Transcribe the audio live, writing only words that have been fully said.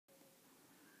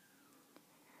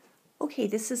Okay,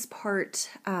 this is part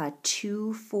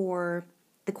 2 for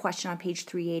the question on page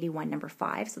 381, number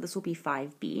 5. So this will be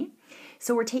 5b.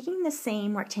 So we're taking the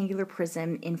same rectangular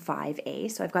prism in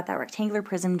 5a. So I've got that rectangular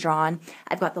prism drawn.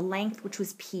 I've got the length, which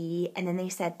was p, and then they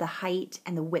said the height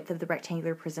and the width of the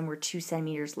rectangular prism were 2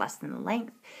 centimeters less than the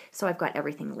length. So I've got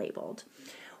everything labeled.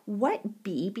 What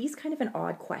B? B is kind of an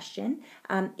odd question.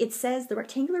 It says the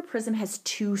rectangular prism has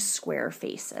 2 square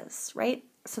faces, right?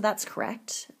 So that's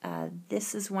correct.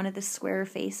 This is one of the square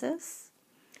faces,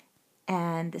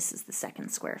 and this is the second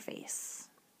square face.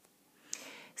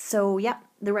 So, yep,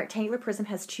 the rectangular prism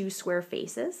has 2 square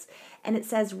faces, and it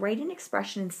says write an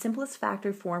expression in simplest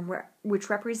factor form which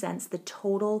represents the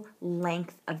total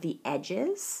length of the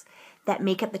edges that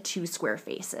make up the 2 square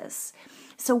faces.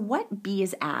 So what B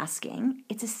is asking,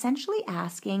 it's essentially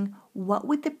asking what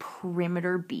would the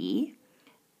perimeter be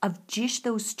of just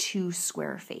those 2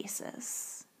 square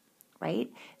faces,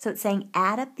 right? So it's saying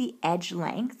add up the edge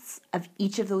lengths of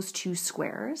each of those 2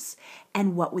 squares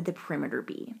and what would the perimeter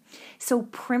be. So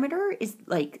perimeter is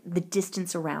like the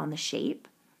distance around the shape,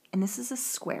 and this is a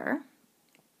square.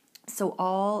 So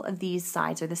all of these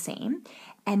sides are the same,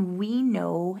 and we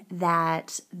know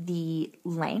that the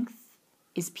length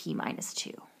is p minus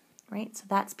 2. Right? So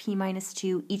that's p minus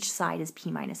 2. Each side is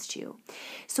p minus 2.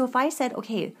 So if I said,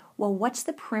 okay, well, what's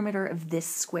the perimeter of this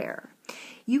square?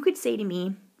 You could say to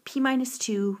me, p minus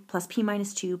 2 plus p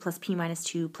minus 2 plus p minus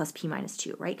 2 plus p minus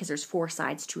 2, right? Because there's 4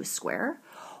 sides to a square.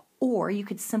 Or you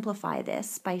could simplify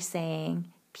this by saying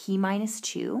p minus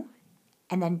 2,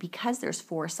 and then because there's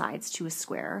 4 sides to a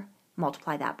square,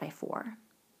 multiply that by 4.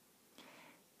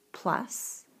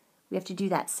 Plus, we have to do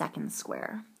that second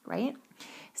square, right?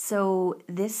 So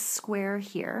this square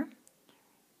here,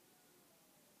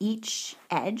 each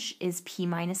edge is p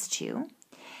minus 2.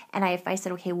 And if I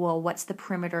said, okay, well, what's the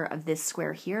perimeter of this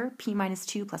square here? P minus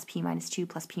 2 plus p minus 2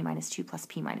 plus p minus 2 plus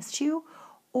p minus 2,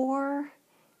 or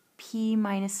p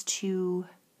minus 2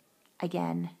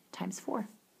 again times 4.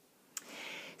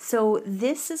 So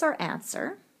this is our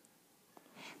answer,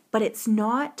 but it's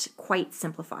not quite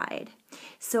simplified.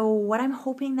 So what I'm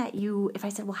hoping that you, if I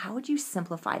said, well, how would you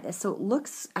simplify this? So it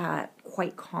looks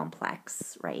quite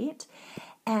complex, right?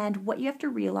 And what you have to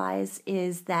realize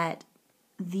is that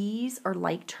these are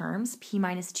like terms, p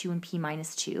minus 2 and p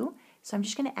minus 2. So I'm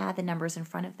just going to add the numbers in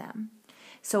front of them.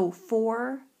 So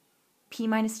 4p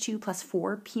minus 2 plus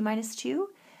 4p minus 2,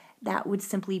 that would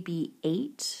simply be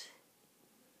 8p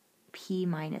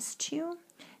minus 2.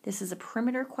 This is a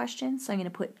perimeter question, so I'm going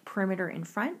to put perimeter in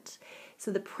front. So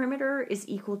the perimeter is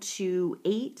equal to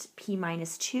 8p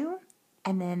minus 2,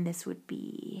 and then this would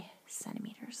be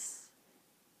centimeters.